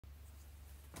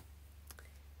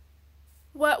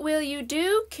What will you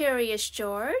do, Curious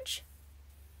George?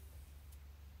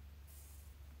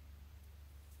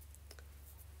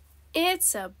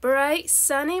 It's a bright,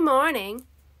 sunny morning,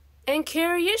 and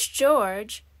Curious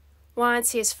George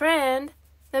wants his friend,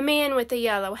 the man with the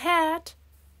yellow hat,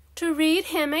 to read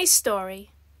him a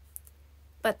story.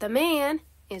 But the man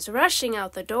is rushing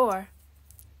out the door.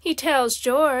 He tells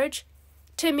George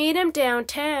to meet him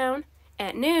downtown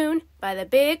at noon by the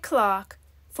big clock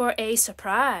for a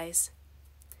surprise.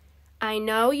 I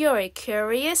know you're a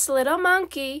curious little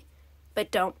monkey, but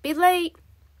don't be late,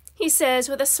 he says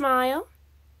with a smile.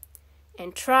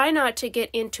 And try not to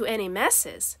get into any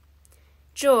messes.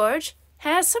 George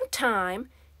has some time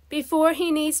before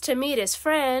he needs to meet his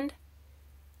friend.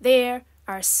 There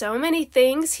are so many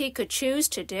things he could choose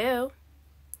to do.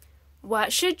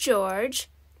 What should George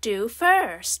do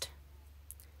first?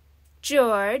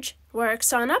 George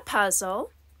works on a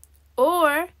puzzle,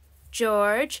 or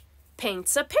George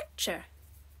paints a picture.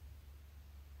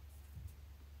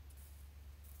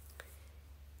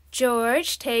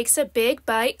 George takes a big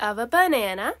bite of a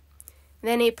banana,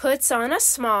 then he puts on a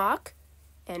smock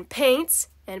and paints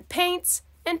and paints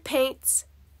and paints.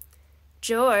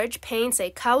 George paints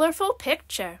a colorful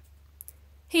picture.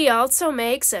 He also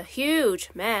makes a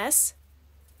huge mess.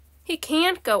 He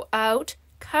can't go out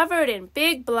covered in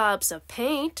big blobs of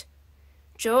paint.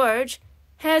 George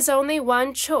has only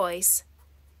one choice,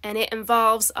 and it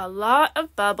involves a lot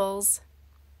of bubbles.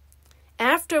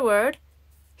 Afterward,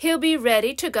 he'll be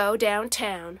ready to go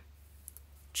downtown.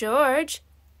 George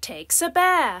takes a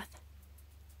bath.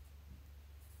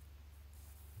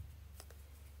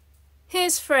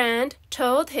 His friend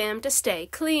told him to stay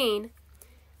clean,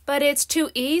 but it's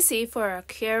too easy for a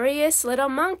curious little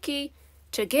monkey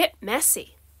to get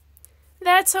messy.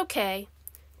 That's okay.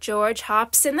 George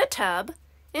hops in the tub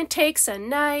and takes a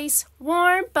nice,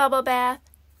 warm bubble bath.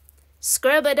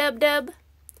 Scrub-a-dub-dub.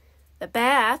 The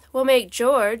bath will make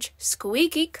George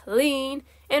squeaky clean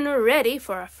and ready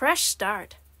for a fresh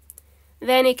start.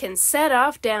 Then he can set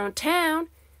off downtown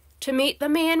to meet the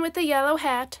man with the yellow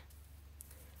hat.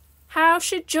 How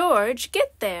should George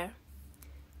get there?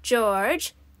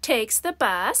 George takes the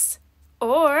bus,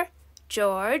 or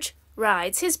George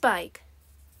rides his bike.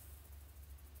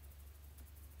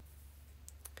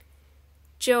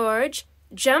 George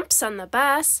jumps on the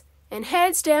bus and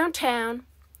heads downtown.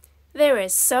 There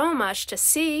is so much to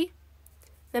see.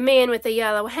 The man with the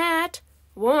yellow hat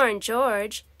warned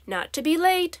George not to be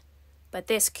late, but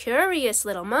this curious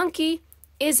little monkey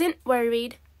isn't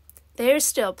worried. There's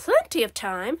still plenty of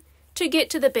time to get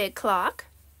to the big clock.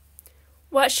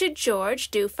 What should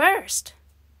George do first?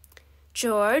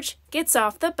 George gets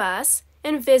off the bus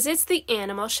and visits the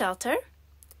animal shelter,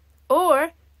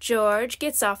 or George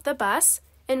gets off the bus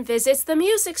and visits the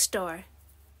music store.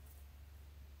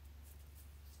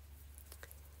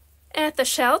 At the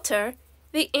shelter,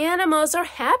 the animals are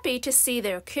happy to see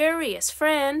their curious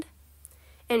friend,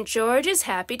 and George is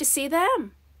happy to see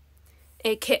them.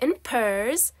 A kitten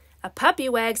purrs, a puppy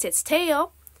wags its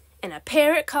tail, and a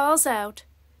parrot calls out,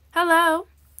 "Hello."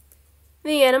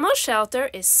 The animal shelter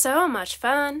is so much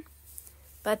fun,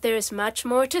 but there's much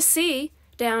more to see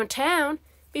downtown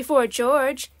before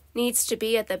George needs to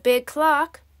be at the big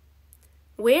clock.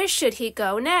 Where should he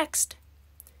go next?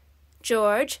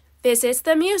 George visits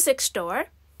the music store,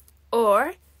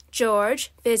 or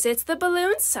George visits the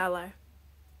balloon seller.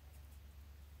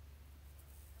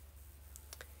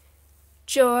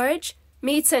 George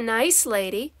meets a nice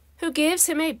lady who gives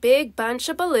him a big bunch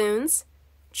of balloons.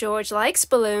 George likes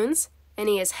balloons, and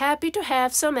he is happy to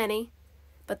have so many,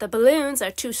 but the balloons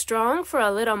are too strong for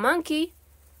a little monkey.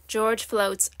 George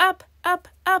floats up, up,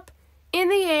 up in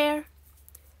the air.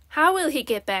 How will he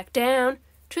get back down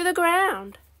to the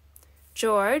ground?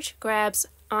 George grabs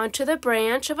onto the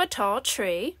branch of a tall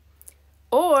tree,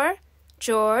 or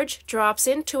George drops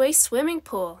into a swimming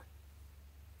pool.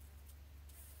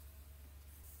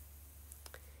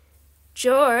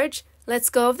 George lets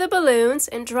go of the balloons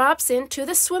and drops into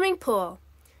the swimming pool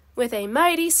with a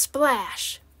mighty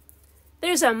splash.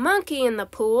 There's a monkey in the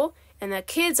pool, and the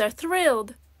kids are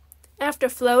thrilled. After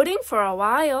floating for a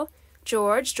while,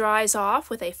 George dries off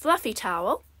with a fluffy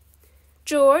towel.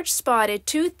 George spotted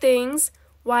two things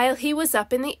while he was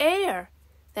up in the air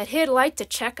that he'd like to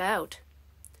check out.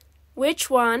 Which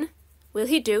one will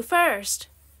he do first?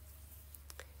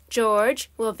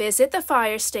 George will visit the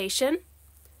fire station.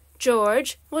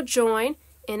 George will join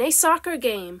in a soccer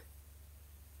game.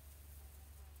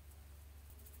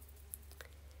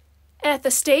 At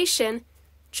the station,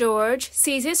 George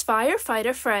sees his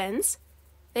firefighter friends.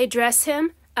 They dress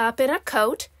him up in a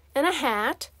coat and a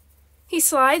hat. He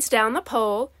slides down the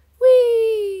pole.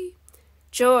 Whee!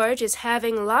 George is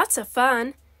having lots of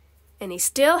fun, and he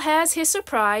still has his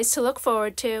surprise to look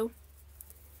forward to.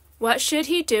 What should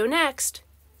he do next?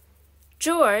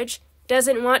 George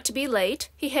doesn't want to be late.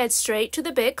 He heads straight to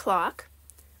the big clock.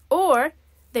 Or,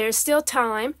 there's still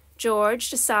time,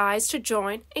 George decides to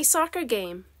join a soccer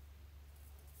game.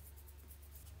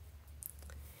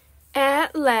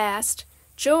 At last,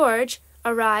 George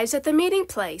arrives at the meeting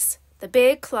place, the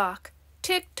big clock.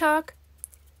 Tick-tock.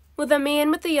 Will the man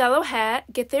with the yellow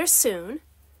hat get there soon?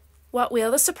 What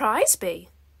will the surprise be?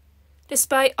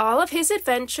 Despite all of his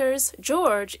adventures,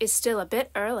 George is still a bit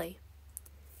early.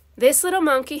 This little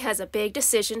monkey has a big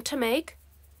decision to make.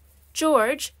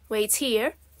 George waits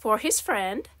here for his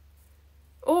friend.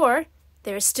 Or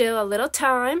there's still a little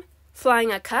time.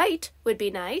 Flying a kite would be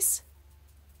nice.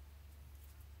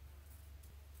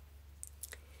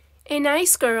 A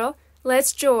nice girl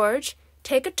lets George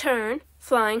take a turn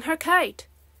flying her kite.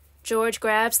 George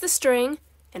grabs the string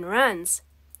and runs.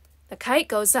 The kite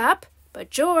goes up, but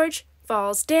George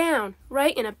falls down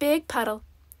right in a big puddle.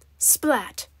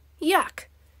 Splat! Yuck!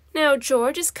 Now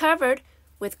George is covered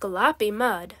with gloppy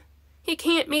mud. He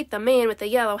can't meet the man with the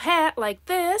yellow hat like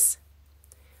this.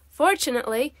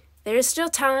 Fortunately, there's still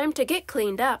time to get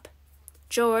cleaned up.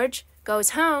 George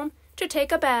goes home to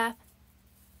take a bath.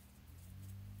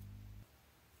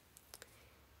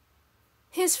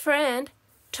 His friend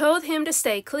told him to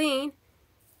stay clean,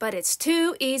 but it's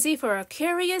too easy for a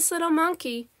curious little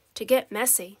monkey to get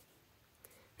messy.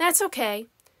 That's okay.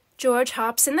 George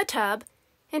hops in the tub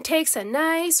and takes a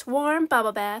nice warm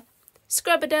bubble bath.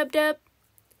 Scrub-a-dub-dub.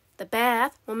 The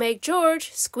bath will make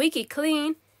George squeaky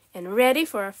clean and ready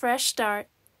for a fresh start.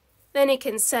 Then he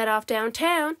can set off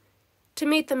downtown to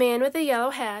meet the man with the yellow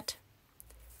hat.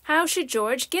 How should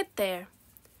George get there?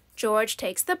 George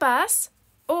takes the bus,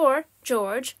 or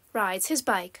George rides his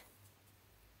bike.